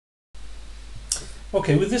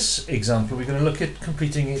Okay, with this example we're going to look at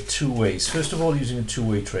completing it two ways. First of all, using a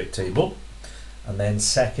two-way trait table, and then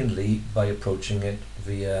secondly by approaching it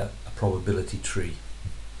via a probability tree.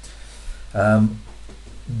 The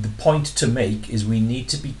point to make is we need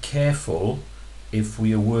to be careful if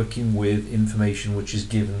we are working with information which is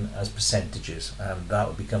given as percentages, and that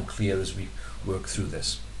will become clear as we work through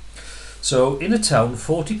this. So in a town,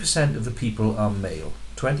 40% of the people are male,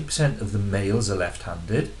 20% of the males are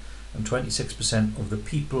left-handed, and 26% of the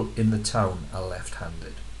people in the town are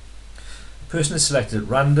left-handed. A person is selected at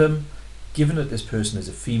random. Given that this person is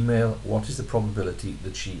a female, what is the probability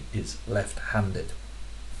that she is left-handed?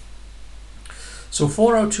 So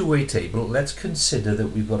for our two-way table, let's consider that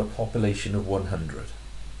we've got a population of 100.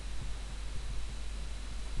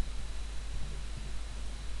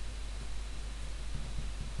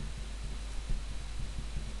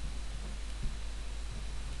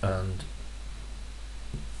 And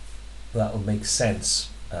that will make sense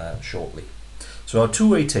shortly. So our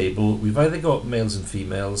two-way table, we've either got males and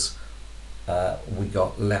females, we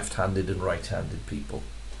got left-handed and right-handed people.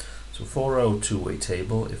 So for our two-way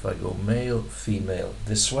table, if I go male, female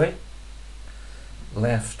this way,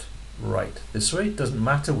 left, right this way, it doesn't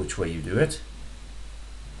matter which way you do it.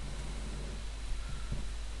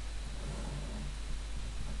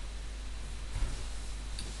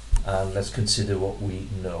 And let's consider what we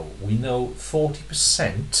know. We know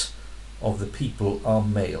 40% of the people are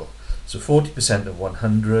male. So 40% of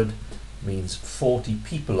 100 means 40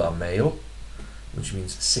 people are male, which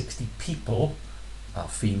means 60 people are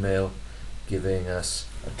female, giving us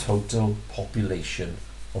a total population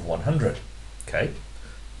of 100. Okay,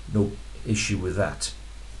 no issue with that.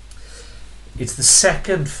 It's the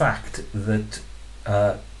second fact that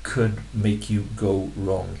could make you go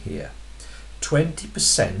wrong here.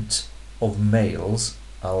 20% of males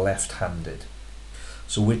are left-handed.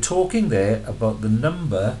 So we're talking there about the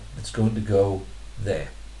number that's going to go there.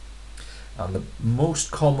 And the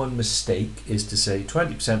most common mistake is to say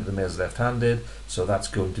 20% of the males are left-handed, so that's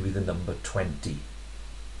going to be the number 20.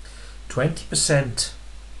 20%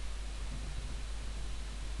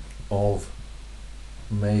 of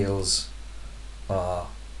males are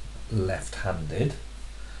left-handed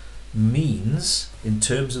means, in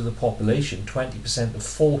terms of the population, 20% of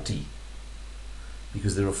 40,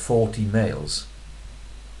 because there are 40 males.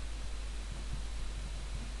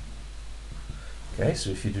 Okay, so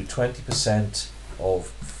if you do 20% of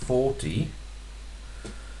 40,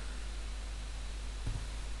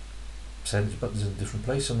 percentage button's in a different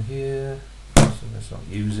place on here, so let's not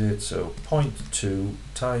use it. So 0.2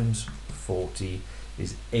 times 40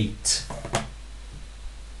 is 8.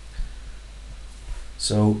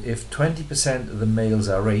 So if 20% of the males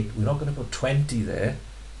are 8, we're not going to put 20 there,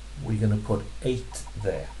 we're going to put 8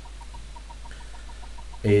 there.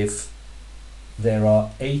 If there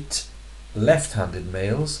are 8 left-handed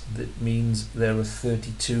males, that means there are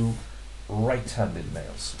 32 right-handed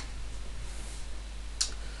males.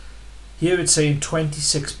 Here it's saying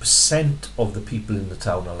 26% of the people in the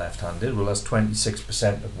town are left-handed. Well, that's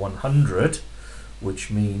 26% of 100, which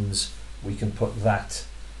means we can put that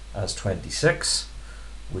as 26,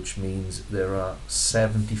 which means there are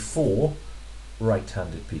 74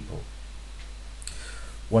 right-handed people.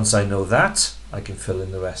 Once I know that, I can fill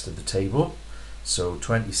in the rest of the table. So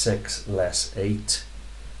 26 less 8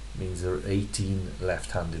 means there are 18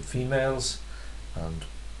 left-handed females and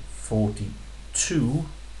 42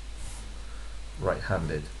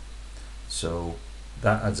 right-handed. So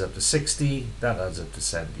that adds up to 60, that adds up to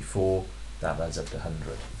 74, that adds up to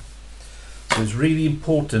 100. So it's really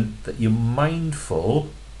important that you're mindful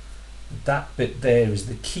that bit there is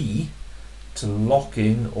the key to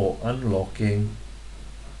locking or unlocking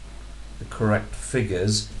the correct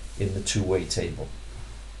figures in the two-way table.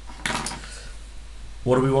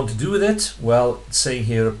 What do we want to do with it? Well, saying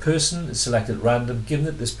here a person is selected at random. Given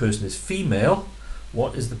that this person is female,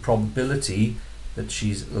 what is the probability that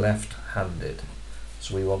she's left-handed?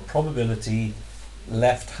 So we want probability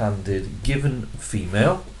left-handed given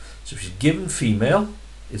female. So if she's given female,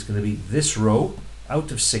 it's going to be this row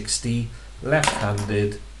out of 60.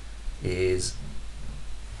 Left-handed is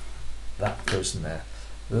that person there.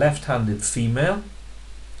 Left-handed female,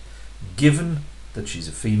 given that she's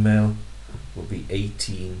a female, will be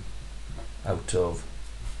 18 out of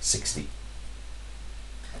 60.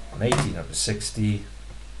 And 18 out of 60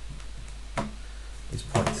 is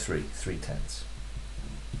 0.3, 3/10.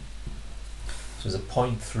 So there's a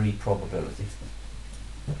 0.3 probability.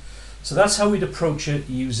 So that's how we'd approach it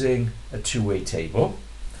using a two-way table.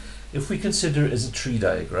 If we consider it as a tree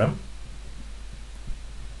diagram,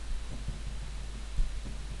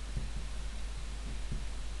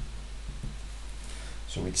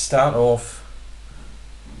 So we'd start off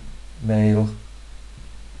male,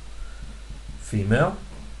 female,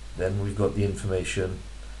 then we've got the information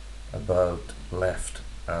about left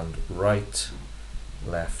and right,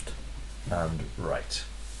 left and right.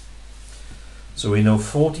 So we know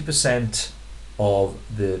 40% of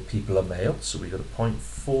the people are male, so we've got a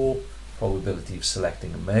 0.4 probability of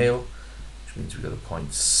selecting a male, which means we've got a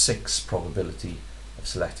 0.6 probability of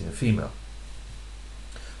selecting a female.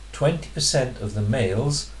 20% of the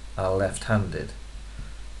males are left-handed,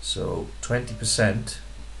 so 20%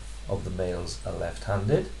 of the males are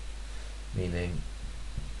left-handed, meaning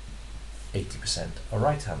 80% are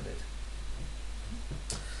right-handed.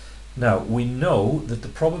 Now we know that the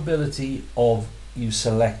probability of you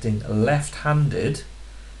selecting left-handed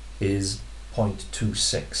is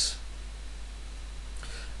 0.26,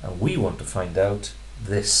 and we want to find out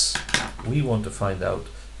this. We want to find out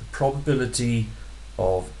the probability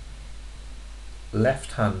of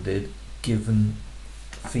left-handed given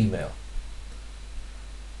female,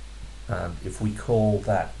 and if we call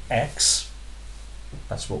that X,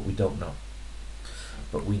 that's what we don't know,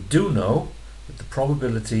 but we do know that the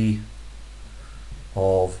probability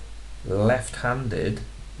of left-handed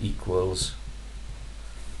equals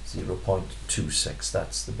 0.26.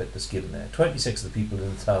 That's the bit that's given there. 26 of the people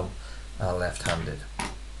in the town are left-handed.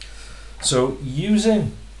 So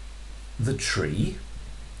using the tree,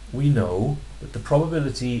 we know that the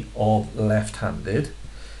probability of left-handed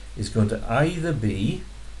is going to either be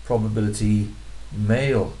probability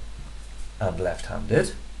male and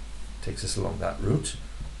left-handed, takes us along that route,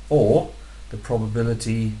 or the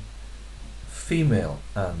probability female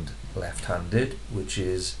and left-handed, which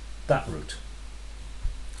is that route.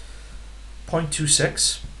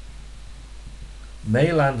 0.26,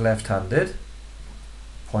 male and left-handed,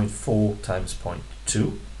 0.4 times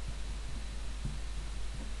 0.2,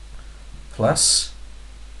 plus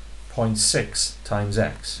 0.6 times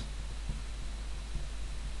X.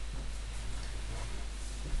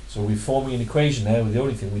 So we're forming an equation here where the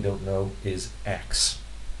only thing we don't know is X.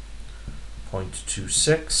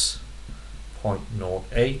 0.26,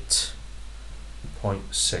 0.08,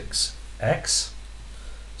 0.6x.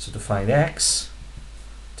 So to find X,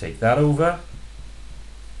 take that over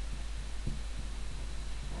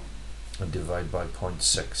and divide by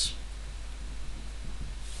 0.6.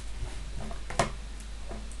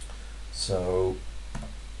 So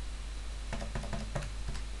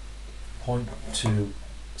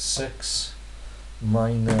 0.26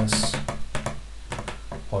 minus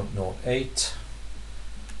 0.08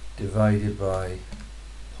 divided by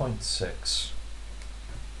 0.6,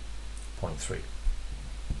 0.3.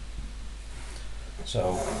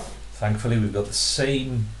 So thankfully we've got the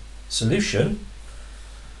same solution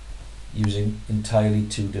using entirely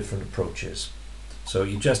two different approaches. So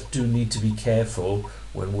you just do need to be careful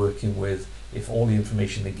when working with if all the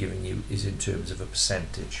information they're giving you is in terms of a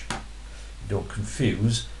percentage. Don't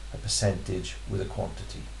confuse a percentage with a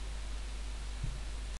quantity.